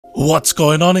What's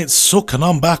going on? It's Suk and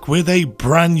I'm back with a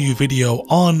brand new video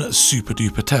on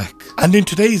SuperDuprTech. And in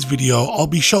today's video, I'll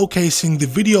be showcasing the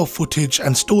video footage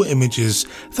and still images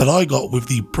that I got with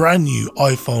the brand new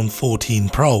iPhone 14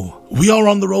 Pro. We are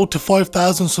on the road to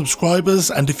 5,000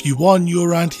 subscribers, and if you are new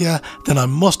around here, then I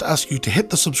must ask you to hit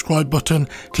the subscribe button,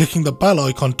 clicking the bell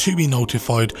icon to be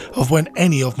notified of when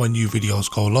any of my new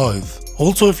videos go live.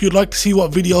 Also, if you'd like to see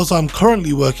what videos I'm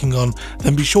currently working on,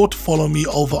 then be sure to follow me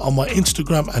over on my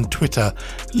Instagram and Twitter,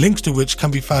 links to which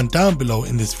can be found down below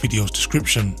in this video's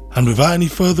description. And without any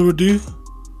further ado,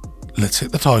 let's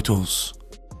hit the titles.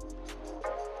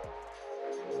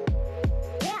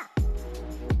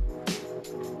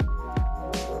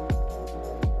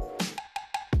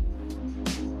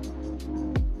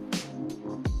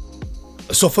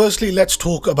 So firstly, let's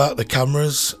talk about the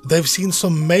cameras. They've seen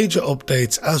some major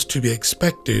updates as to be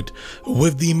expected,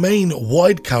 with the main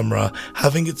wide camera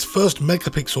having its first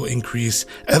megapixel increase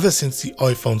ever since the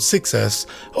iPhone 6s,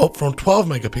 up from 12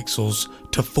 megapixels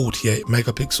to 48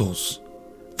 megapixels.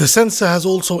 The sensor has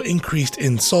also increased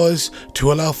in size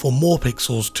to allow for more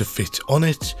pixels to fit on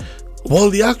it.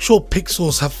 While the actual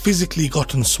pixels have physically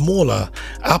gotten smaller,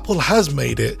 Apple has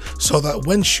made it so that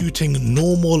when shooting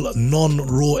normal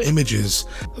non-RAW images,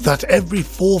 that every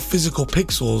 4 physical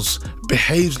pixels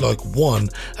behaves like one,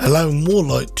 allowing more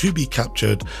light to be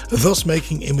captured, thus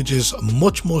making images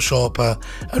much more sharper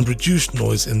and reduced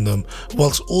noise in them,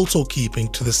 whilst also keeping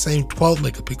to the same 12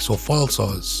 megapixel file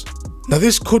size. Now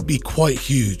this could be quite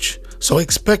huge, so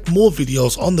expect more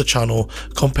videos on the channel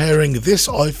comparing this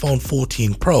iPhone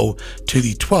 14 Pro to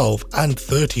the 12 and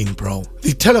 13 Pro.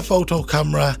 The telephoto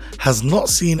camera has not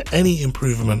seen any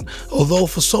improvement, although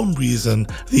for some reason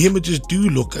the images do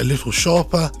look a little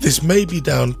sharper. This may be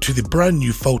down to the brand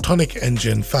new photonic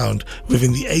engine found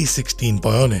within the A16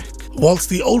 Bionic. Whilst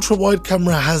the ultra-wide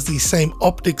camera has the same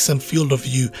optics and field of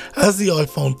view as the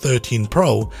iPhone 13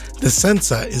 Pro, the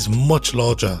sensor is much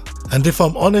larger. And if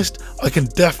I'm honest, I can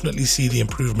definitely see the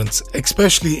improvements,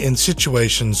 especially in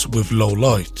situations with low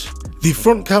light. The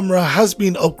front camera has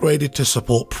been upgraded to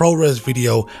support ProRes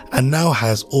video and now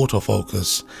has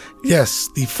autofocus. Yes,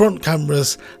 the front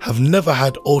cameras have never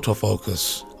had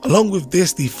autofocus. Along with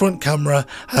this, the front camera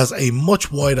has a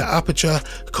much wider aperture,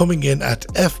 coming in at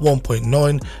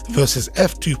f1.9 versus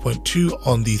f2.2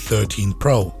 on the 13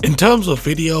 Pro. In terms of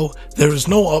video, there is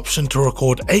no option to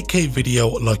record 8K video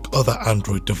like other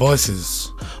Android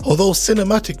devices, although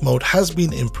cinematic mode has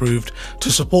been improved to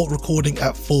support recording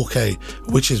at 4K,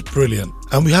 which is brilliant.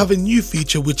 And we have a new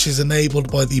feature which is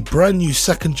enabled by the brand new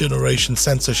second generation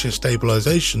sensor shift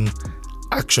stabilization,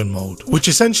 action mode, which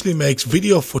essentially makes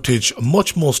video footage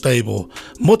much more stable,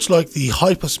 much like the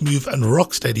hyper smooth and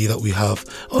rock steady that we have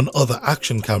on other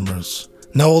action cameras.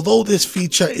 Now, although this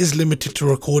feature is limited to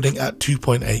recording at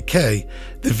 2.8K,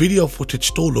 the video footage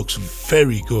still looks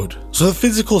very good. So the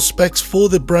physical specs for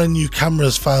the brand new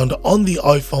cameras found on the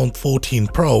iPhone 14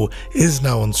 Pro is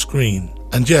now on screen.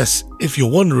 And yes, if you're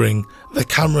wondering, the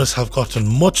cameras have gotten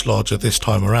much larger this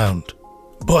time around.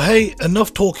 But hey,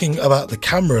 enough talking about the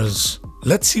cameras.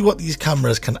 Let's see what these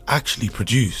cameras can actually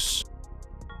produce.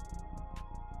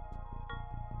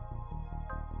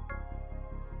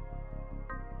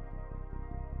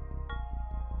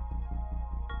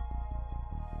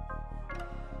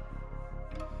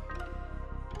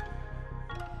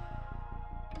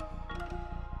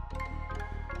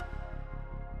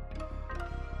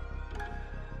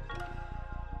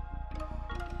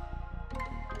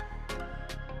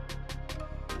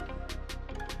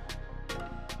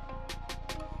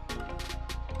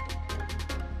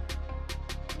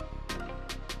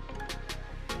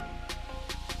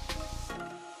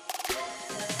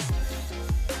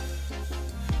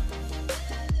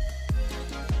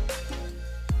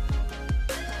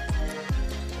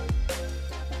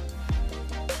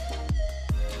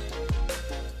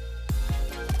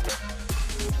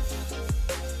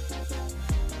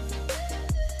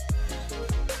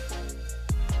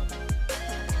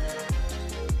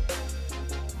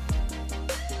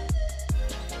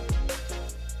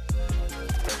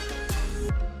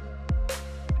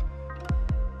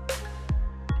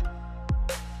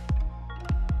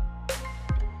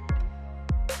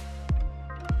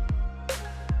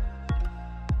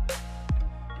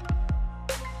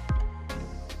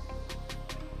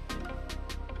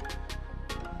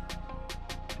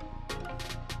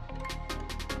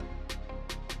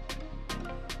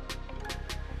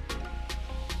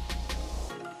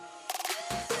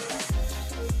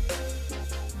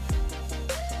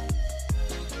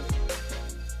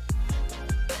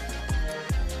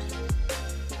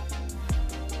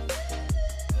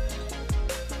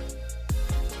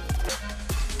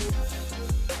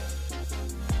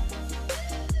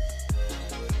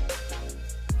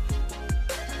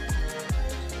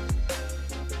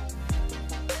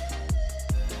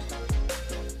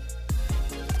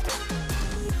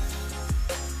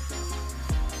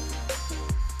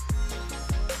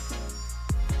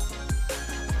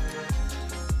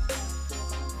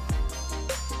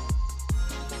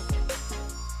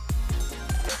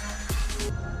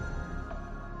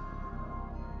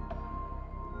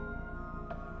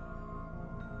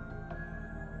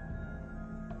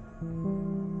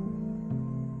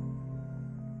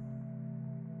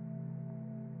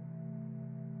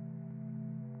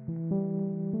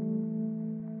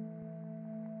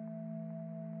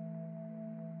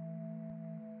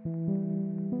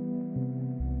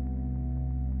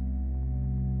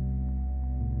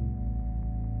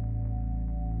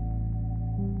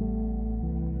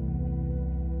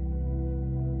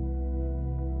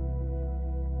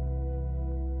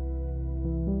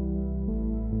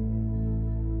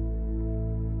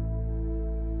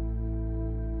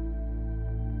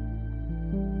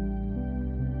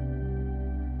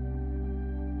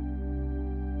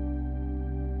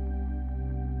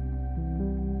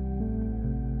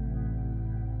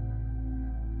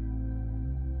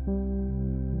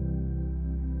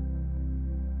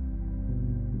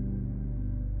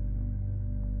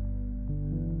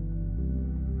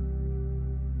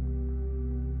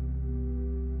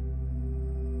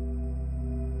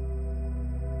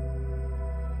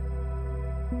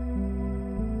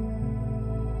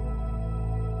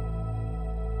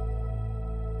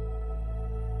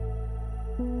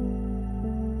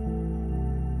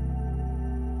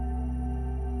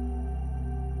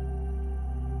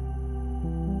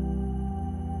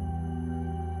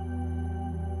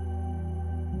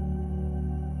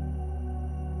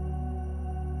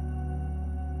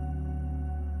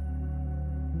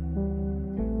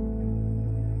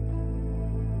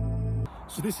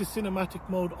 So this is cinematic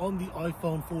mode on the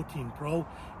iPhone 14 Pro.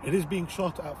 It is being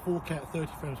shot at 4K at 30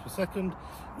 frames per second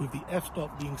with the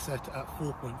f-stop being set at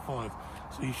 4.5.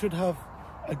 So you should have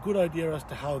a good idea as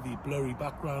to how the blurry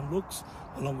background looks,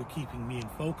 along with keeping me in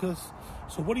focus.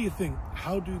 So what do you think?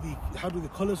 How do the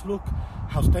colors look?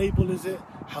 How stable is it?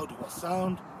 How do I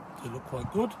sound? Does it look quite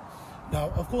good? Now,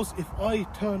 of course, if I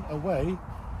turn away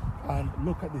and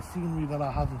look at the scenery that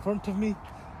I have in front of me,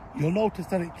 you'll notice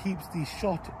that it keeps the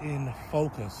shot in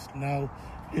focus. Now,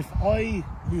 if I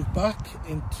move back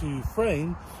into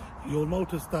frame, you'll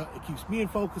notice that it keeps me in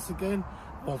focus again,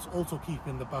 whilst also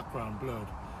keeping the background blurred.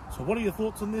 So what are your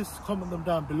thoughts on this? Comment them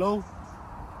down below.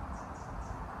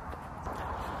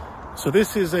 So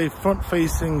this is a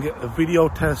front-facing video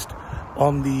test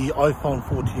on the iPhone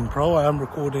 14 Pro. I am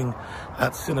recording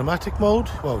at cinematic mode,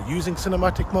 well, using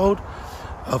cinematic mode.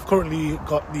 I've currently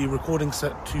got the recording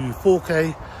set to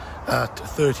 4K at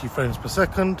 30 frames per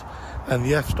second, and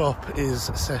the f-stop is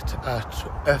set at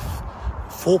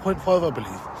f4.5, I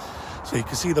believe. So you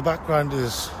can see the background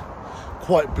is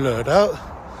quite blurred out.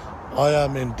 I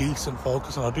am in decent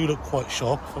focus and I do look quite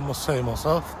sharp, if I must say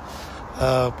myself.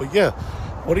 But yeah,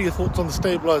 what are your thoughts on the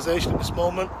stabilization at this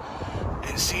moment?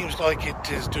 It seems like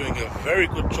it is doing a very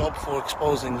good job for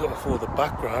exposing for the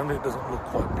background. It doesn't look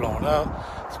quite blown out.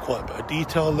 There's quite a bit of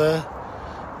detail there.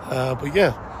 But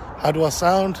yeah, how do I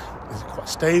sound? Is it quite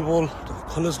stable? Do the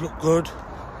colors look good?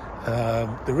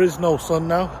 There is no sun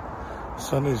now. The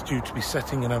sun is due to be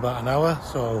setting in about an hour,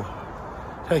 so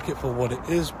take it for what it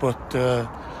is. But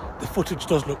the footage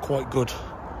does look quite good.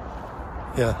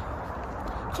 Yeah.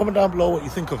 Comment down below what you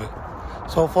think of it.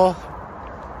 So far,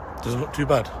 doesn't look too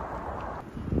bad.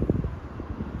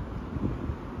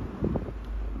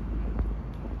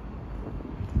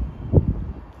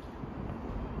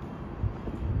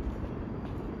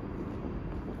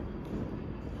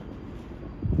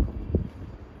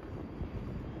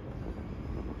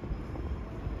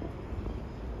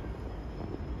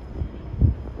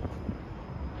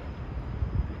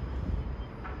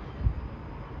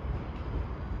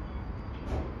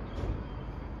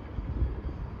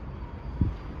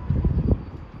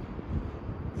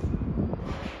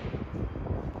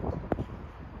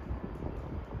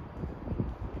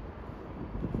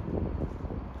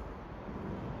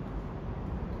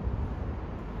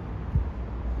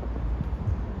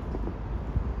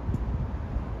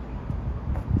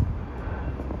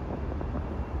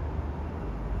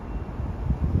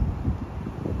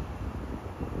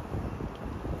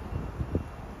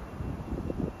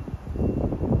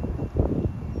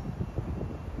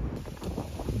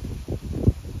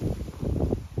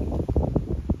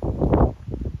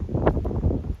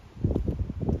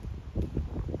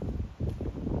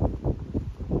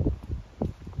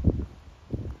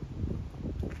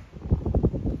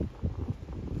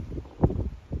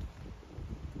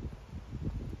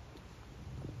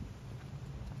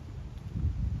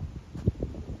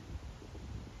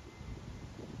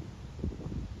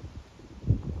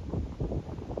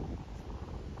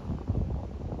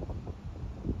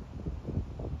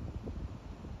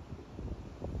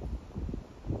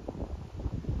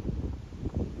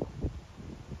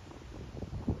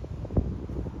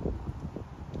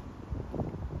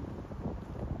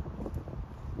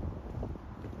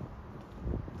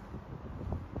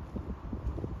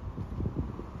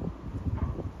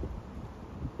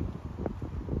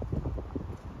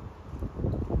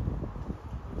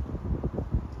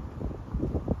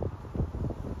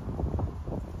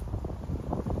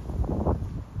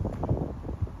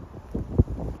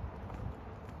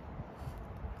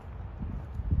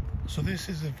 So this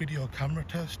is a video camera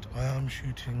test. I am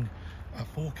shooting at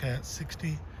 4K at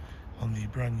 60 on the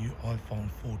brand new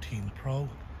iPhone 14 Pro.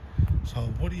 So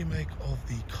what do you make of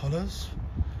the colors?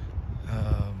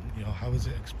 You know, how is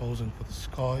it exposing for the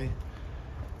sky?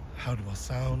 How do I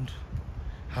sound?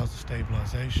 How's the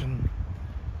stabilization?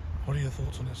 What are your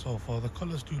thoughts on it so far? The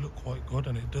colors do look quite good,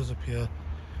 and it does appear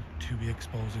to be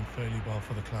exposing fairly well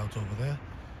for the clouds over there.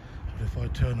 But if I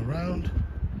turn around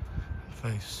and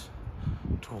face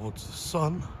towards the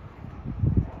sun,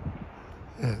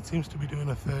 yeah, it seems to be doing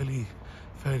a fairly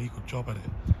good job at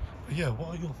it. But yeah,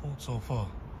 what are your thoughts so far?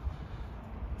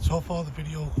 So far the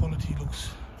video quality looks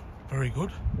very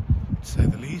good, to say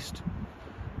the least,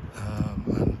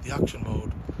 and the action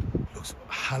mode looks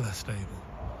hella stable.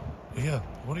 But yeah,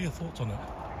 what are your thoughts on it?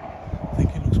 I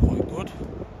think it looks quite good.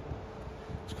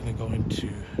 It's going to go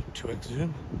into 2x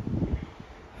zoom,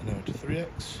 and now into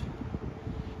 3x,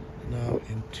 and now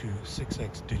into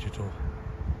 6x digital.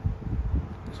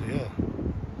 So yeah,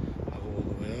 I'll go all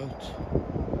the way out.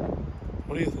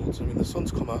 What are your thoughts? I mean, the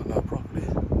sun's come out now properly,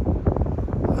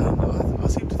 and I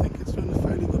seem to think it's doing a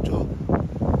fairly good job.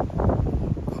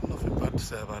 Got nothing bad to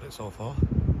say about it so far.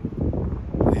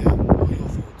 But yeah, what are your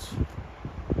thoughts?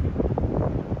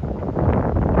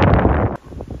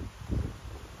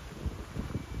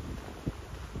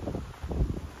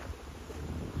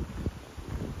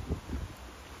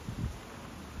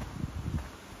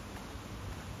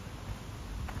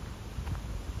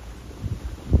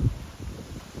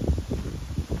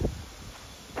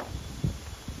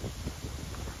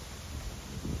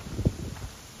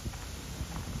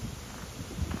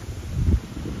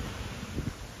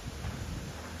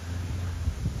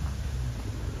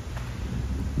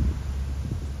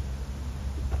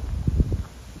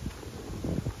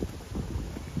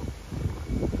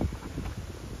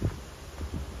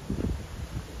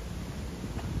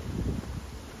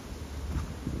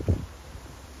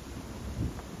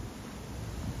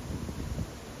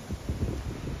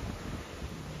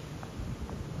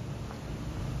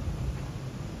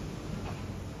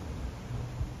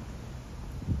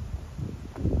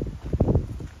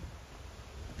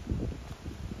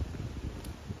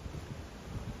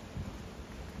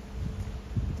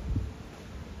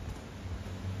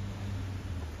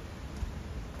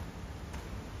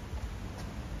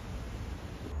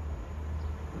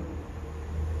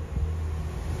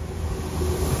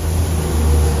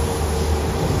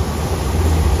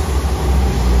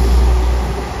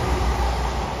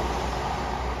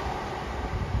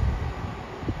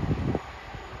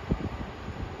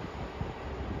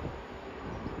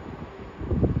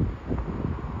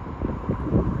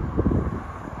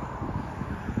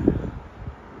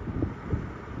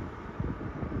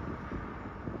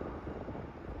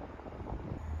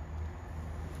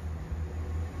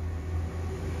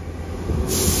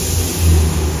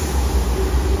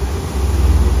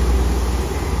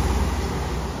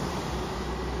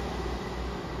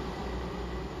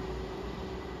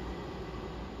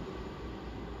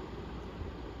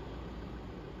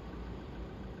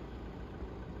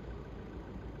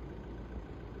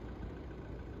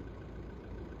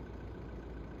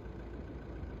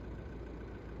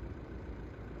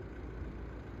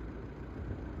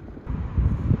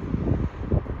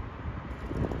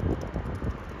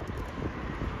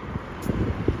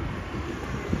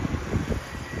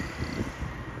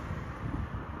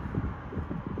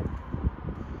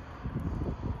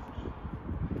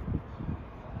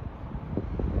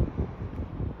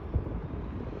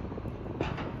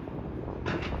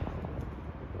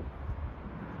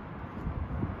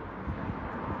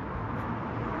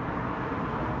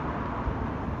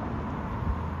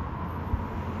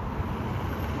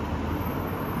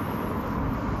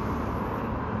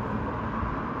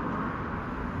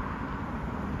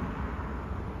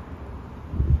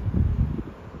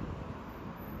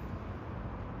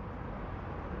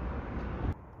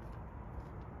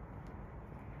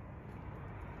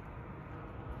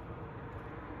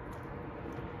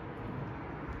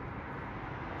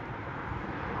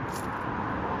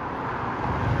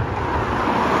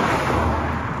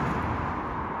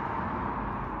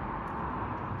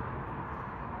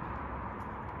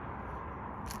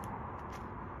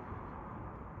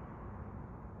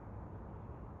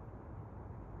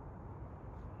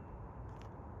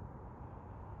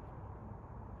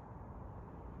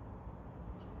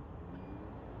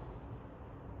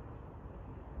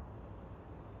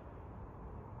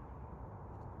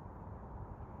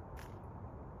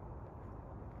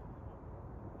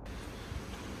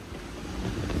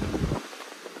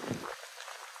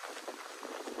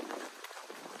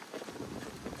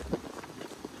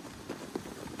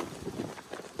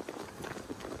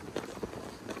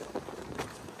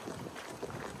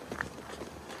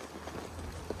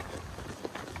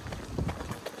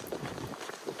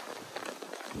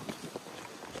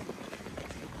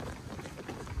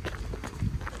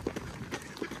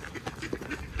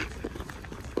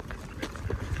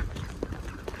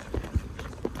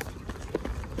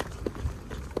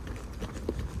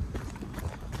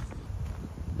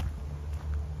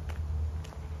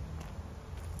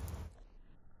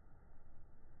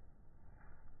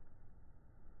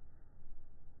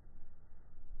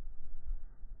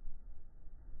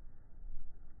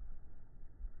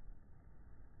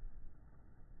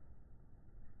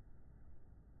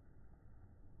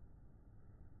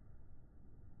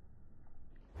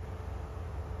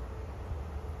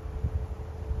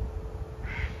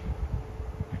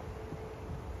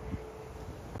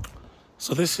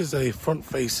 So this is a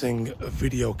front-facing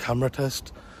video camera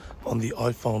test on the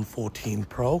iPhone 14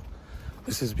 Pro.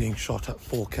 This is being shot at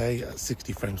 4K at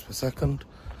 60 frames per second.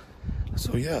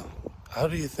 So yeah, how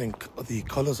do you think the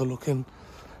colors are looking?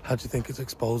 How do you think it's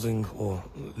exposing or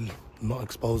not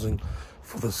exposing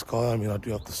for the sky? I mean, I do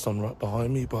have the sun right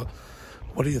behind me, but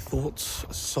what are your thoughts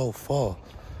so far?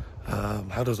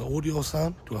 How does the audio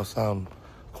sound? Do I sound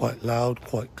quite loud,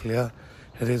 quite clear?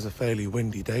 It is a fairly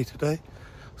windy day today,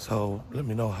 so let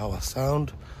me know how I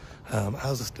sound.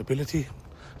 How's the stability?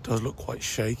 It does look quite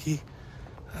shaky.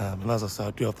 And as I said,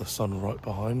 I do have the sun right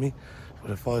behind me,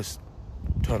 but if I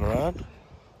turn around,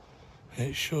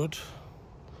 it should,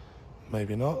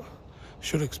 maybe not,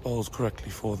 should expose correctly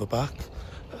for the back,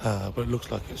 but it looks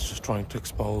like it's just trying to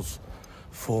expose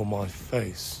for my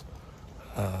face.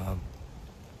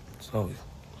 So,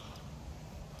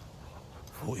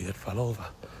 thought it fell over.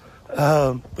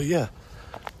 But yeah,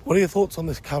 what are your thoughts on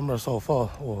this camera so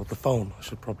far, or the phone, I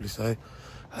should probably say?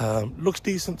 Looks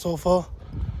decent so far,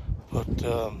 but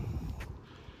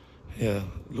yeah,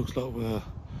 looks like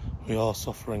we are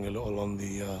suffering a little on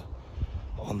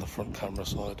the front camera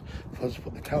side. If I just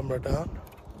put the camera down,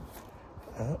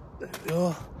 there we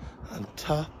go, and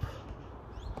tap,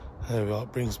 there we are.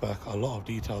 It brings back a lot of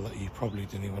detail that you probably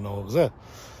didn't even know was there.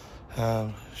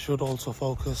 Should also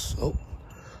focus. Oh,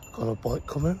 got a bike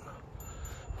coming.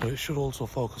 But it should also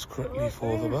focus correctly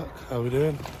for the back. How are we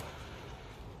doing?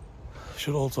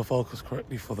 Should also focus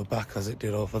correctly for the back as it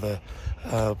did over there.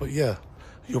 But yeah,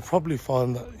 you'll probably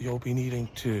find that you'll be needing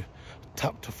to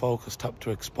tap to focus, tap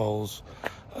to expose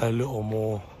a little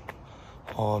more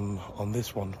on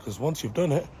this one, because once you've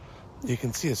done it, you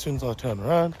can see as soon as I turn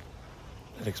around,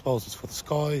 it exposes for the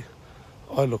sky.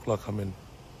 I look like I'm in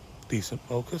decent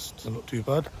focus, so not too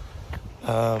bad.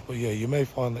 But yeah, you may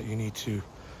find that you need to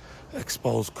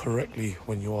expose correctly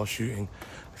when you are shooting.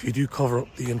 If you do cover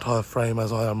up the entire frame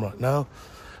as I am right now,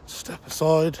 step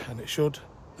aside and it should,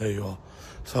 there you are.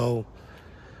 So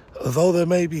although there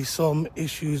may be some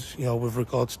issues, you know, with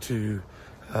regards to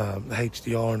the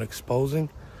HDR and exposing,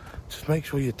 just make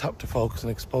sure you tap to focus and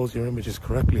expose your images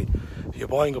correctly. If you're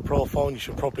buying a pro phone, you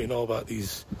should probably know about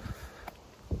these,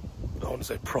 I want to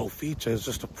say pro features,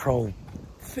 just a pro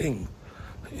thing,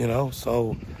 you know.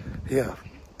 So yeah,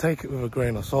 take it with a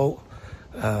grain of salt.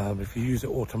 If you use it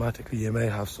automatically, you may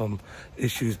have some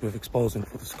issues with exposing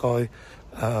for the sky,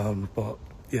 but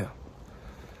yeah.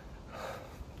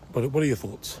 But what are your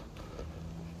thoughts?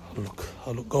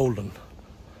 I look golden.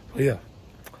 But yeah,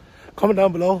 comment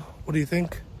down below, what do you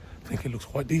think? I think it looks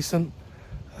quite decent,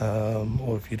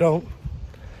 or if you don't,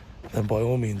 then by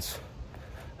all means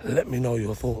let me know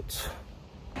your thoughts.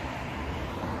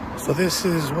 So this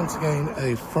is once again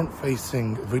a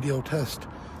front-facing video test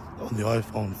on the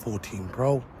iPhone 14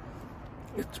 Pro.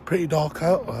 It's pretty dark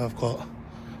out. I've got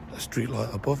a street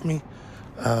light above me,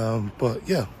 but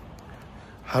yeah,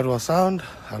 how do I sound?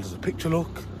 How does the picture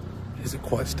look? Is it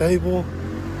quite stable?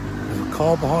 There's a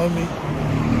car behind me.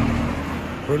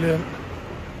 Brilliant.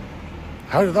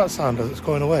 How did that sound as it's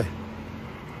going away?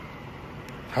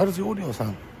 How does the audio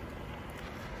sound?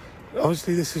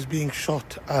 Obviously this is being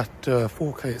shot at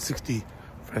 4K at 60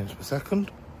 frames per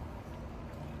second.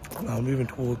 Now moving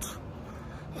towards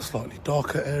a slightly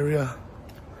darker area,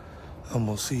 and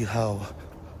we'll see how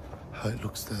it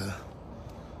looks there.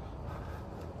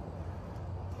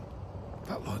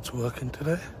 That light's working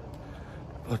today,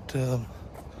 but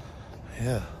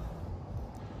yeah,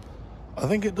 I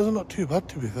think it doesn't look too bad,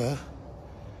 to be fair.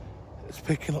 It's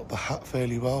picking up the hat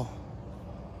fairly well.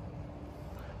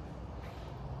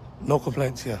 No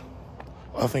complaints here.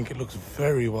 I think it looks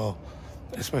very well,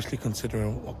 especially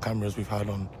considering what cameras we've had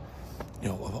on, you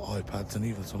know, other iPads and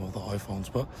even some of the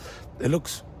iPhones. But it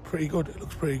looks pretty good. It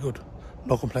looks pretty good.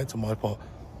 No complaints on my part.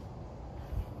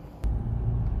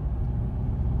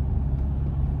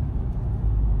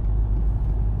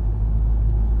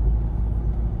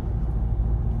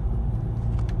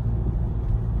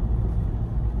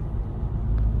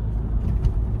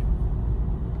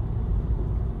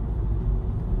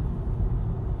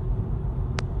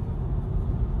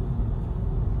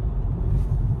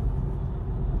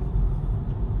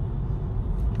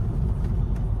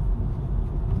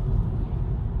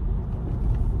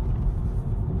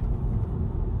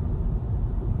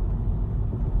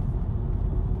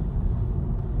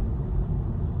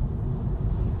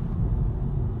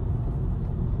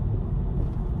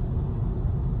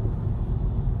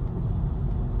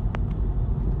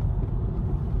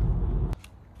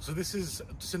 So this is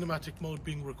cinematic mode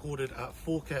being recorded at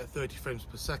 4K at 30 frames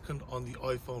per second on the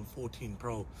iPhone 14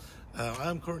 Pro. I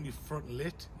am currently front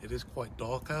lit. It is quite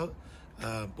dark out.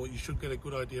 but you should get a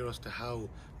good idea as to how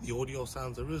the audio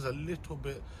sounds. There is a little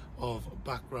bit of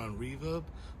background reverb,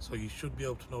 so you should be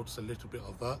able to notice a little bit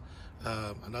of that.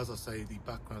 And as I say, the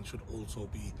background should also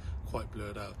be quite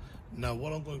blurred out. Now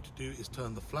what I'm going to do is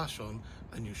turn the flash on,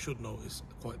 and you should notice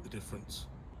quite the difference.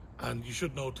 And you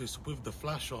should notice with the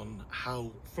flash on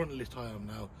how front lit I am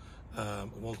now,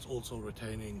 whilst also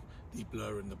retaining the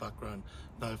blur in the background.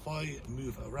 Now if I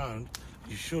move around,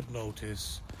 you should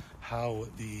notice how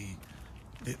the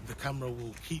camera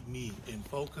will keep me in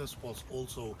focus whilst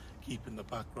also keeping the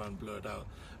background blurred out.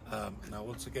 Now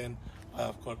once again,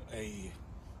 I've got a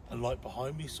light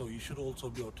behind me, so you should also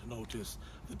be able to notice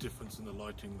the difference in the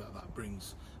lighting that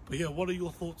brings. But yeah, what are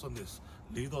your thoughts on this?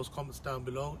 Leave those comments down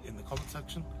below in the comment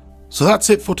section. So that's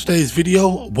it for today's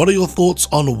video. What are your thoughts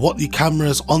on what the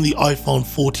cameras on the iPhone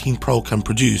 14 Pro can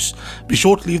produce? Be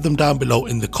sure to leave them down below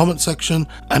in the comment section.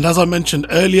 And as I mentioned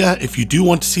earlier, if you do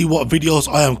want to see what videos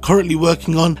I am currently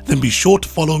working on, then be sure to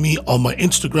follow me on my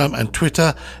Instagram and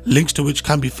Twitter, links to which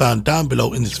can be found down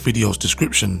below in this video's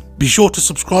description. Be sure to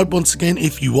subscribe once again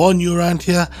if you are new around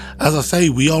here. As I say,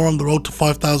 we are on the road to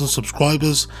 5,000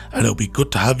 subscribers, and it'll be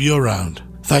good to have you around.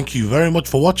 Thank you very much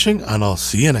for watching, and I'll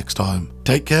see you next time.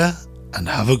 Take care and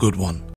have a good one.